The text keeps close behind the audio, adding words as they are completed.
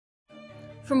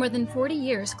For more than 40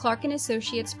 years, Clark &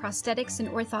 Associates Prosthetics and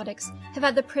Orthotics have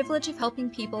had the privilege of helping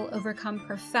people overcome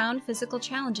profound physical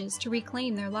challenges to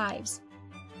reclaim their lives.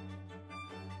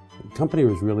 The company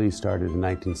was really started in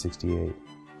 1968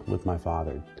 with my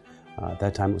father. At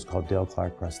that time it was called Dale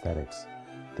Clark Prosthetics.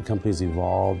 The company's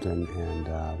evolved and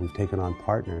we've taken on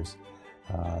partners.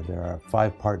 There are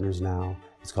 5 partners now.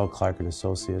 It's called Clark &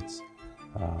 Associates.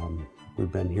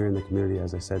 We've been here in the community,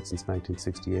 as I said, since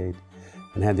 1968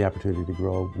 and had the opportunity to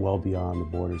grow well beyond the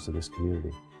borders of this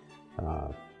community.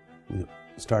 We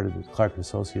started with Clark &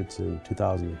 Associates in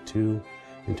 2002.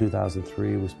 In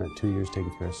 2003, we spent 2 years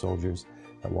taking care of soldiers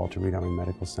at Walter Reed Army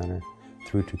Medical Center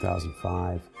through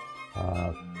 2005,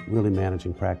 really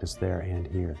managing practice there and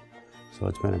here. So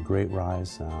it's been a great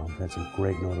rise. We've had some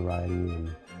great notoriety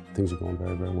and things are going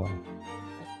very, very well.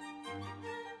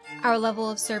 Our level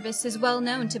of service is well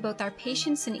known to both our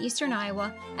patients in Eastern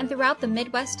Iowa and throughout the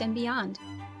Midwest and beyond.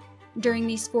 During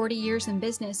these 40 years in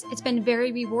business, it's been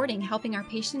very rewarding helping our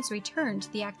patients return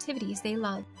to the activities they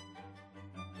love.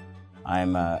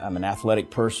 I'm an athletic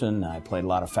person. I played a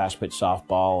lot of fast pitch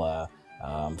softball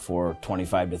for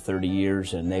 25 to 30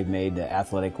 years, and they've made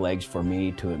athletic legs for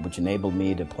me, which enabled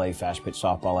me to play fast pitch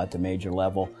softball at the major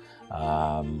level.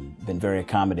 Been very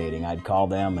accommodating. I'd call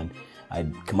them and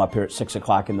I'd come up here at 6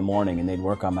 o'clock in the morning and they'd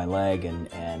work on my leg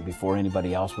and before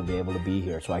anybody else would be able to be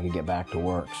here so I could get back to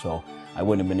work. So I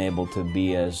wouldn't have been able to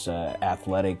be as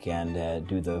athletic and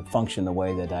do the function the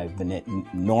way that I've been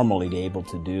normally able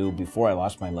to do before I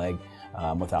lost my leg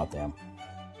without them.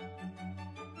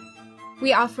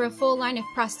 We offer a full line of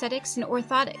prosthetics and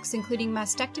orthotics, including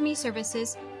mastectomy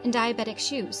services and diabetic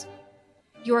shoes.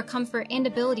 Your comfort and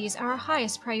abilities are our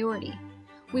highest priority.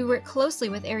 We work closely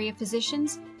with area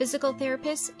physicians, physical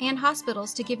therapists, and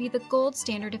hospitals to give you the gold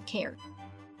standard of care.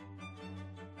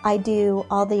 I do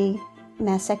all the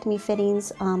mastectomy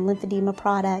fittings, lymphedema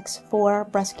products for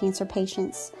breast cancer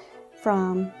patients,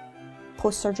 from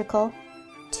post-surgical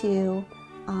to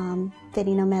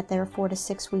fitting them at their 4 to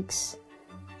 6 weeks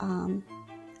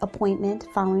appointment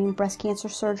following breast cancer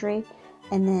surgery,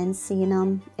 and then seeing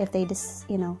them if they just,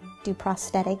 do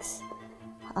prosthetics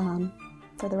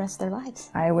for the rest of their lives.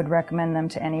 I would recommend them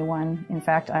to anyone. In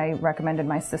fact, I recommended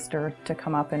my sister to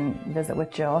come up and visit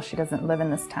with Jill. She doesn't live in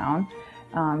this town.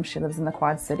 She lives in the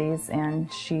Quad Cities,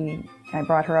 and I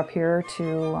brought her up here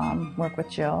to work with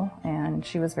Jill, and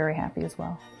she was very happy as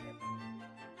well.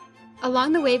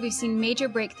 Along the way, we've seen major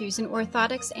breakthroughs in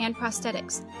orthotics and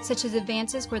prosthetics, such as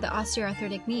advances for the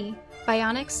osteoarthritic knee,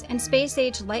 bionics, and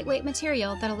space-age lightweight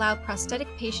material that allow prosthetic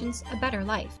patients a better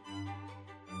life.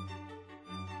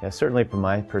 Yeah, certainly from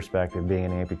my perspective, being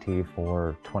an amputee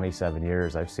for 27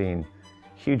 years, I've seen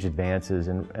huge advances,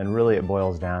 and really it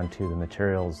boils down to the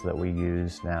materials that we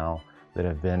use now that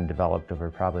have been developed over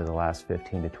probably the last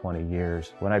 15 to 20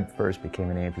 years. When I first became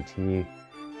an amputee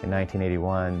in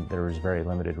 1981, there was very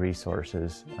limited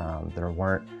resources. There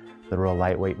weren't the real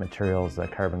lightweight materials, the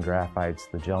carbon graphites,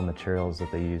 the gel materials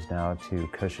that they use now to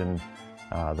cushion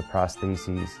the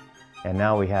prostheses. And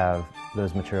now we have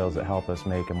those materials that help us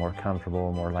make a more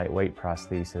comfortable, more lightweight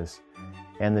prosthesis.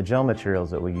 And the gel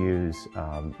materials that we use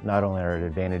not only are an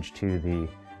advantage to the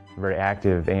very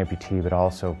active amputee, but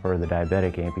also for the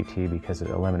diabetic amputee, because it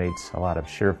eliminates a lot of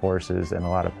shear forces and a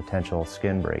lot of potential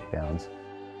skin breakdowns.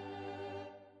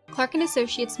 Clark &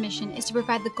 Associates' mission is to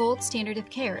provide the gold standard of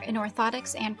care in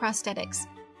orthotics and prosthetics.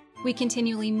 We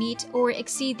continually meet or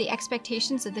exceed the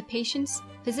expectations of the patients,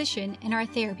 physician, and our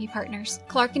therapy partners.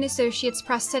 Clark & Associates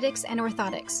Prosthetics and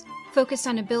Orthotics, focused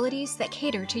on abilities that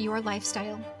cater to your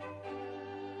lifestyle.